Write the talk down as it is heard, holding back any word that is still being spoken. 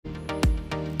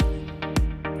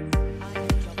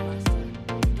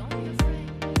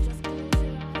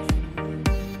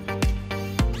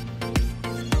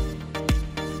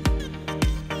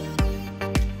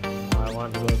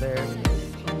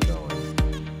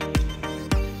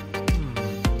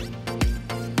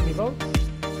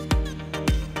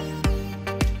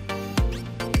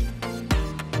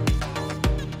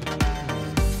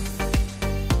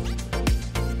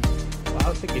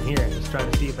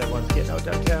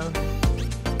around.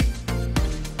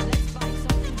 Let's find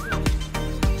something good.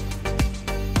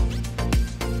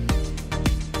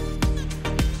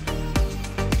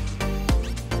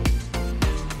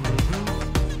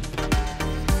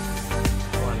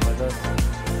 Come on with us.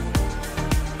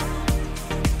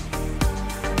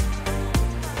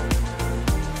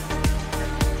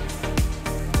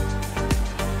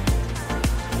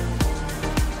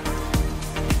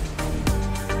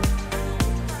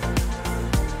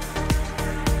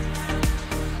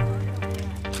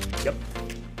 Yep.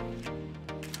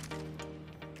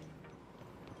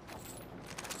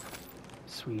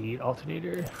 Sweet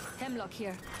alternator. Hemlock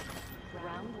here.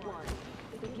 Round 1.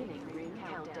 Beginning ring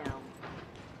countdown.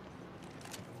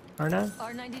 Arna?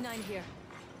 R99 here.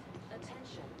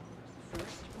 Attention.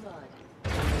 First blood.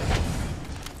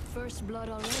 First blood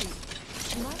already.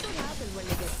 That's what happens when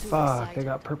you get too Fuck, I excited.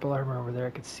 got purple armor over there.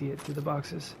 I could see it through the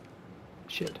boxes.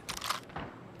 Shit.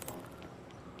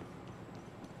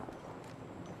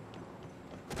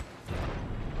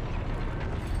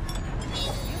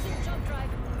 Using jump drive.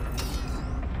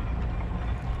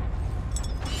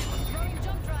 Throwing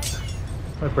jump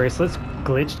drive. My bracelets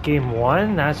glitched game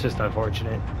 1? That's just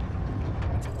unfortunate.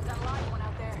 Got a live one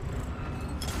out there.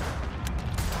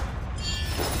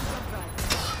 Jump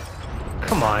drive.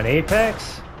 Come on,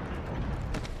 Apex.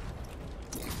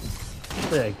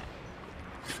 Like,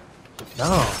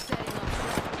 no. Setting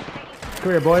up.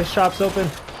 Come here, boys. Shop's open.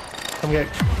 Come get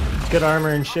good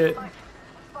armor and shit.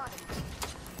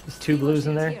 There's 2 blues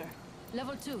in there. Here.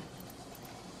 Level 2.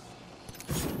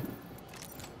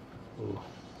 Ooh.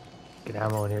 Good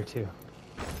ammo in here, too.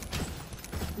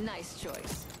 Nice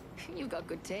choice. You got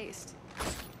good taste.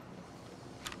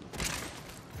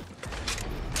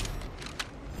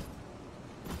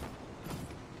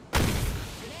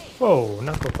 Whoa,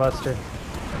 knuckle buster.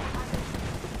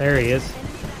 There he is.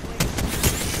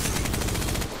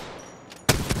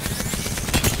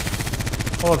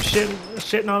 Oh, I'm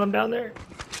shitting on him down there.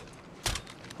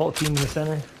 Whole team in the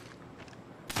center.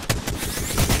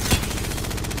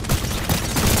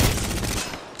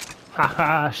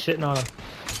 Haha, shitting on him.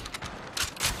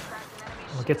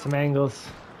 We'll get some angles.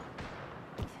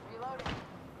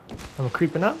 I'm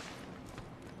creeping up.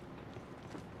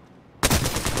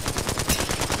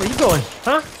 Where you going?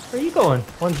 Huh? Where you going?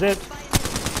 One zip.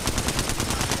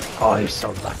 Oh, you're so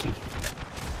lucky.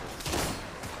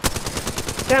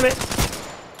 Damn it!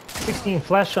 16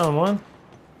 flash on one.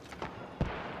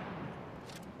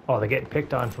 Oh, they're getting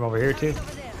picked on from over here too.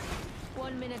 Over there.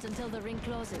 1 minute until the ring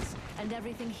closes, and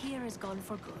everything here is gone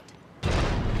for good.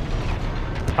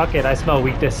 Fuck it, I smell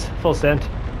weakness. Full scent.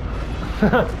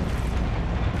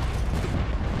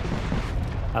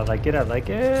 I like it, I like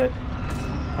it.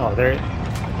 Oh, they're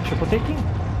triple taking?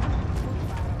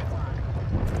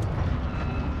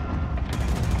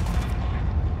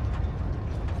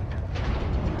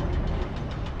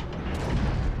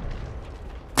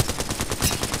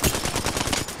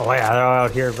 Oh yeah, they're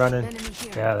out here running. Enemy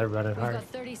here. Yeah, they're running We've hard. got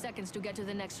 30 seconds to get to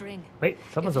the next ring. Wait,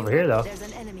 someone's If you over here look, though. There's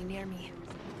an enemy near me.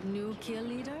 New kill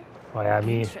leader? Oh yeah, I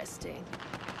mean, Interesting.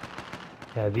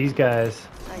 yeah, these guys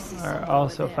I see are someone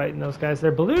also over there. fighting those guys.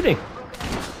 They're ballooning.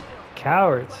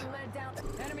 Cowards.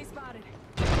 Enemy spotted.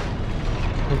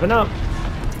 Moving up.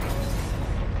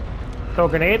 Throw a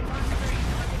grenade.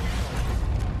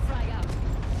 Frag out.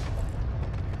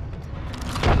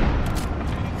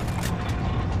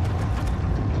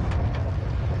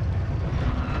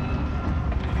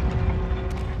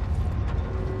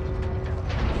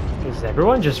 Is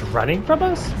everyone just running from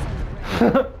us?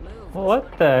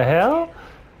 What the hell?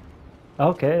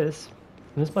 Okay,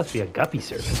 this must be a guppy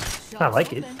server. I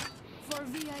like it. For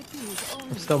VIPs only.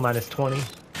 I'm still minus 20.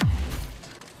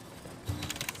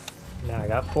 Now I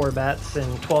got 4 bats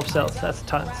and 12 cells. That's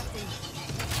tons.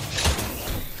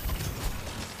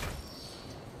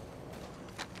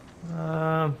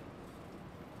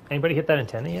 Anybody hit that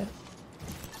antenna yet?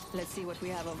 Let's see what we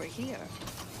have over here.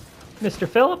 Mr.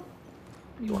 Phillip?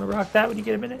 You want to rock that when you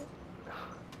get a minute?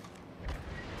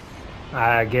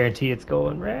 I guarantee it's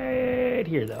going right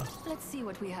here, though. Let's see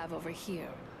what we have over here.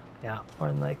 Yeah, more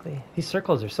than likely. These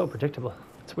circles are so predictable.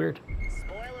 It's weird.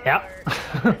 Yeah.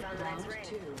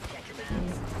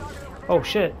 Oh,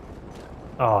 shit.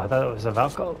 Oh, I thought it was a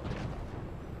Valko.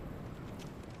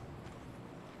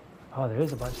 Oh, there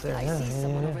is a bunch there. I Yeah, see yeah,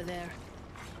 someone yeah. over there.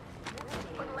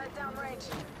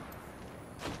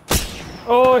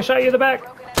 Oh, I shot you in the back.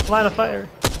 Line of fire.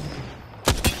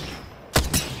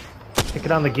 Pick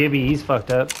it on the Gibby. He's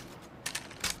fucked up.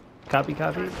 Copy,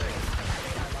 copy.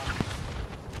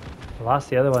 I lost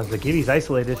the other ones. The Gibby's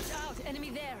isolated. Watch out, enemy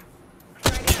there.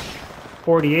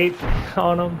 48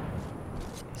 on him.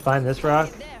 He's behind this rock.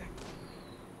 Right there.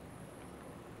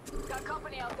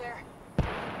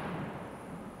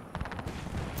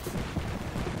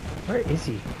 Where is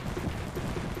he?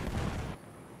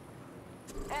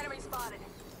 Enemy spotted.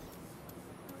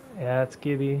 Yeah, it's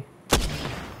Gibby.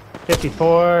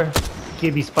 54.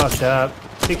 Gibby's fucked up.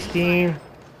 16.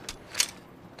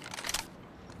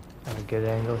 Have good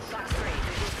angles. Box 3,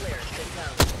 visual clear. Good go.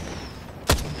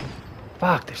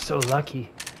 Fuck, they're so lucky.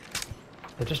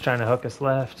 They're just trying to hook us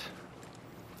left.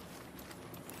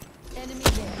 Enemy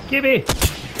there. Gibby!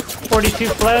 42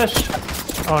 flesh!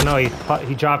 Oh no,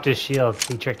 he dropped his shield.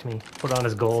 He tricked me. Put on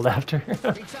his gold after.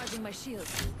 Recharging my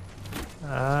shields.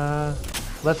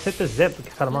 Let's hit the zip. We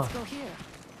can cut him Let's off. go here.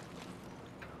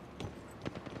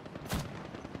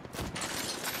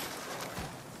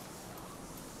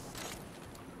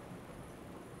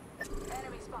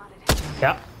 Enemy spotted.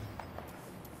 Yeah.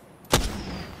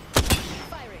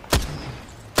 Firing.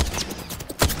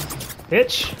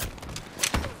 Bitch!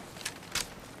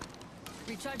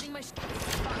 Recharging my shields.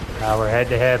 Now we're head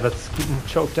to head. Let's keep him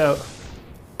choked out.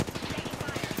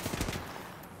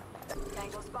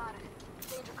 Tango spotted.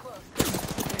 Danger close.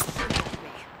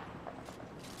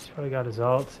 He's probably got his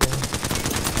ults. Yeah.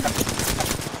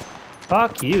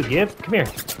 Fuck you, Gib. Come here.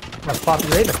 I'll pop you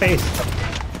right in the face.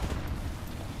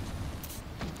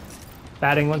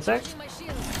 Batting 1 sec. Recharging my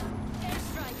shields.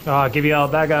 Airstrike. Oh, I'll give you all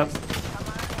back up.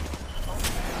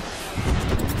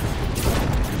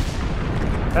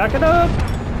 Back it up!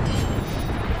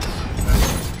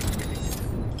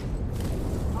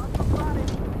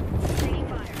 Taking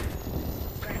fire.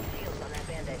 Cracked shields on that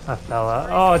bandit. I fell out.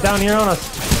 Oh, down here on us.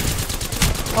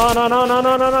 Oh, no, no, no,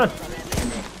 no, no, no.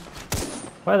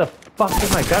 Why the fuck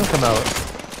did my gun come out?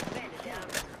 Bandit down.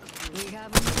 We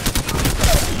have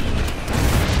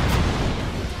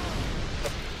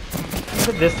Where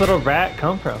did this little rat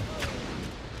come from?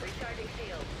 Recharging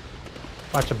shield.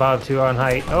 Watch above, 2 on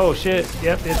height. Oh, shit.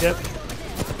 Yep.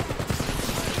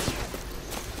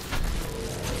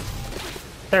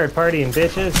 Third party and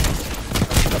bitches.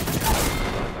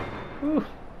 Whew.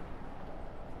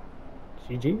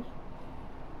 GG.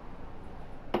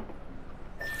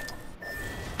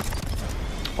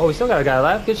 Oh, we still got a guy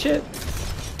left. Good shit.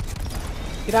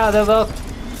 Get out of there, though.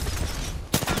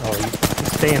 Oh, you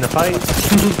stay in the fight.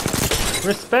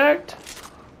 Respect.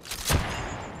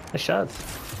 Nice shots.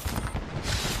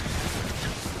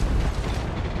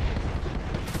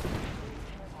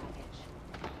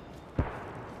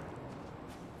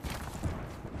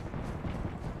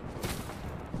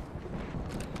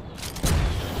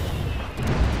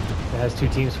 It has 2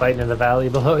 teams fighting in the valley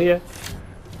below you.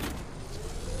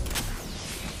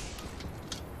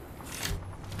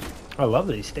 I love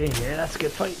that he's staying here. That's a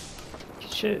good fight.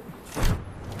 Good shit.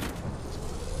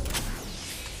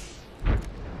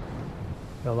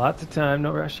 Got lots of time.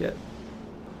 No rush yet.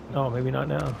 Oh, maybe not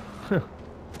now.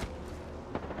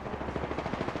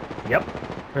 Yep.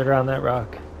 Right around that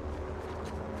rock.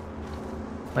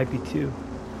 Might be 2.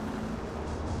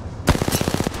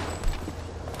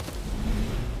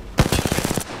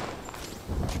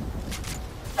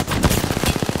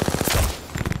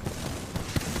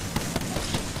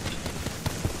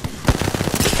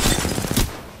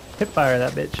 Hip fire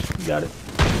that bitch. You got it.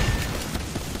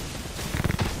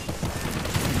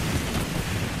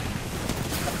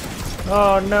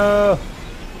 Oh no!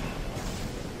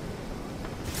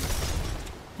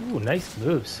 Ooh, nice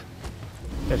moves.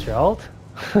 Got your ult?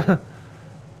 They're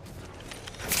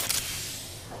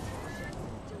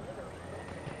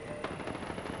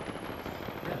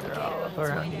all up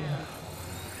around you.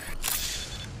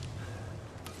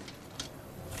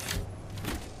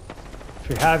 If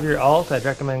you have your ult, I'd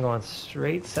recommend going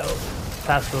straight south,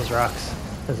 past those rocks.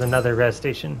 There's another res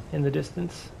station in the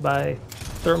distance by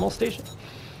thermal station.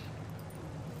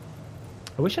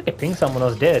 I wish I could ping someone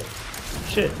else dead.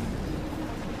 Shit.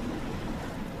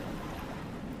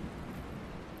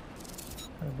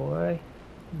 Oh boy.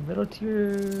 Middle to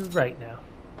your right now.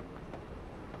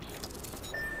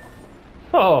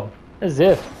 Oh, as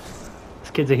if.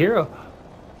 This kid's a hero.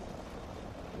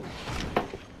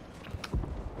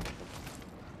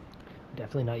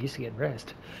 Definitely not used to getting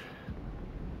rest.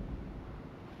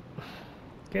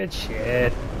 Good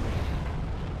shit.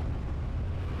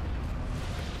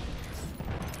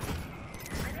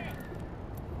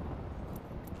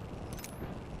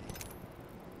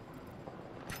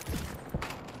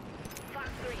 Fox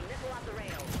 3, missile off the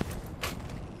rails.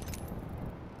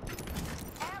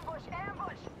 Ambush!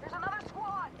 Ambush! There's another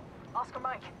squad! Oscar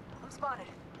Mike, I'm spotted.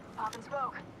 Pop and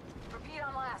smoke. Repeat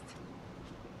on last.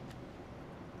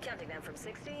 Counting them from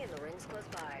 60 and the ring's close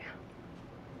by.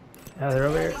 Yeah, they're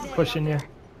over here pushing you.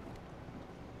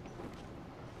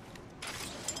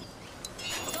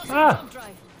 Ah!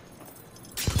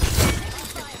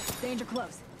 Danger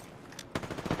close.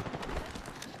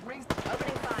 Rings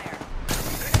opening fire.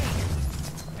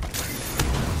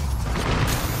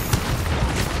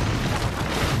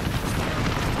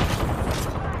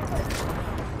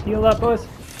 Heal up, boys.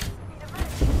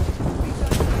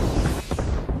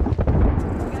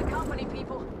 We got company,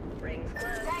 people. Rings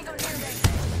closed. Tango near me.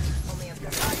 Only a few.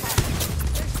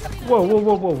 Whoa, whoa,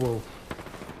 whoa, whoa, whoa.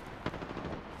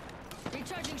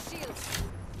 Recharging shields.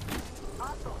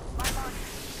 Hostile. My mark.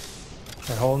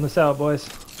 They're holding this out, boys.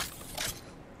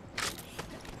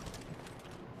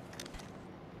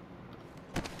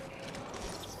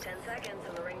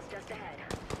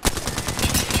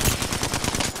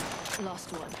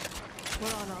 Lost one.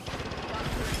 We're on up.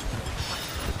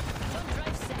 Jump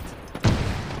drive set.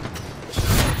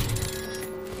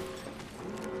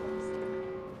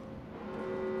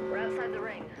 We're outside the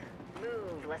ring.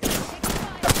 Move. Let's go.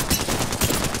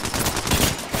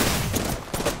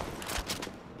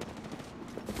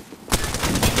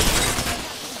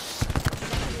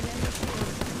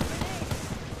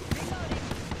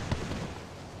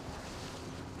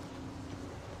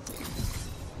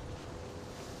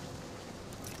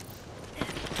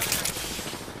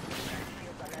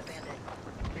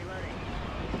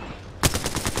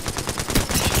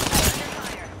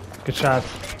 Good shots.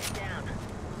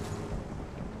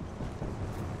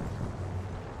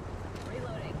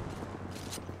 Reloading.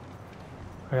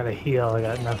 I gotta heal. I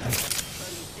got nothing.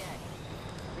 Brody's dead.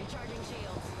 Recharging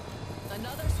shields.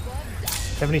 Another squad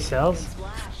down. Have any cells?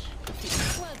 Splash.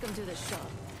 Welcome to the shop.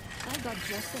 I got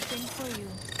just the thing for you.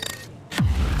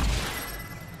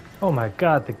 Oh my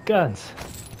god, the guns.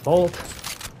 Bolt.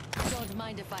 Don't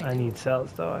mind if I need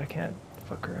cells though. I can't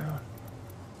fuck around.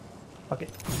 Fuck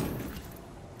it.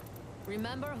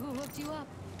 Remember who hooked you up?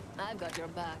 I've got your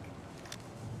back.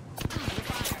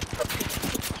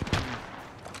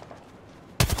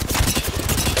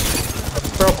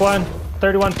 Broke one.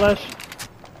 31 flesh.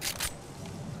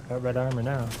 Got red armor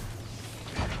now.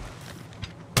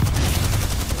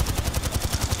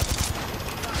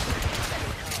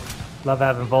 Love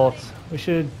having bolts. We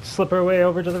should slip our way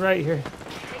over to the right here.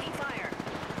 Taking fire.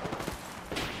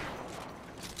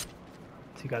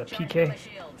 So you got a Charging PK. my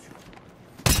shields.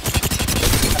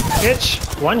 Bitch!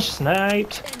 One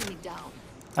sniped. Enemy down.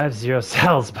 I have 0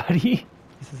 cells, buddy.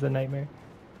 This is a nightmare.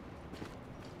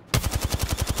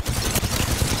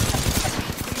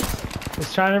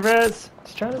 He's trying to res.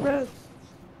 He's trying to res.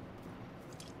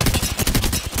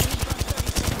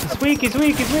 He's weak, he's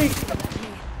weak, he's weak.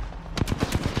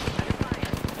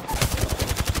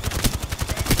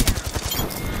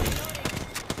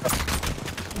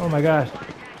 Oh my gosh.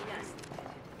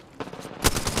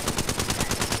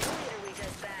 We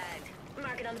just bagged.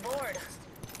 Mark it on the board.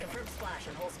 Confirm splash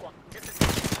and whole squad.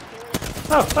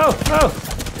 Oh, oh, oh!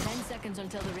 10 seconds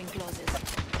until the ring closes.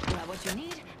 Grab what you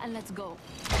need and let's go.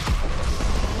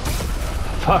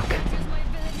 Fuck. Here's my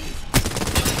abilities.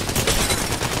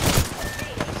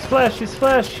 Splash, he's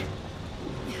splash.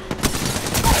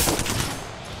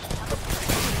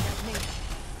 That's me.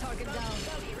 Target down.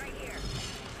 Right here.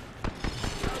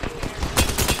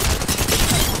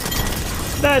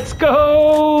 Let's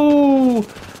go!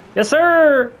 Yes,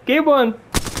 sir! Game one.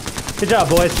 Good job,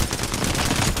 boys.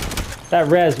 That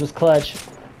res was clutch.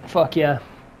 Fuck yeah.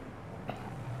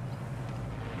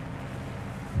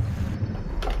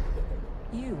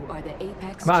 You are the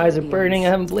Apex My eyes are champions. burning. I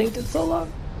haven't blinked in so long.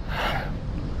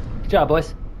 Good job,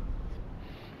 boys.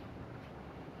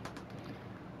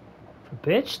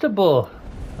 Vegetable.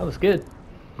 That was good.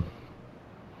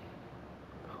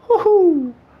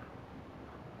 Woohoo!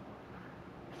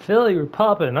 Philly, we're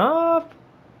popping off.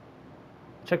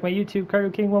 Check my YouTube, Cargo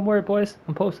King, one word, boys.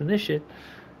 I'm posting this shit.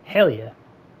 Hell yeah.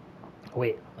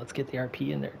 Wait, let's get the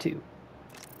RP in there too.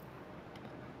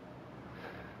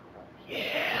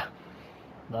 Yeah.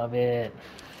 Love it.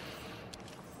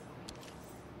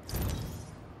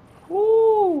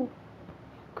 Woo!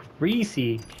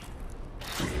 Greasy.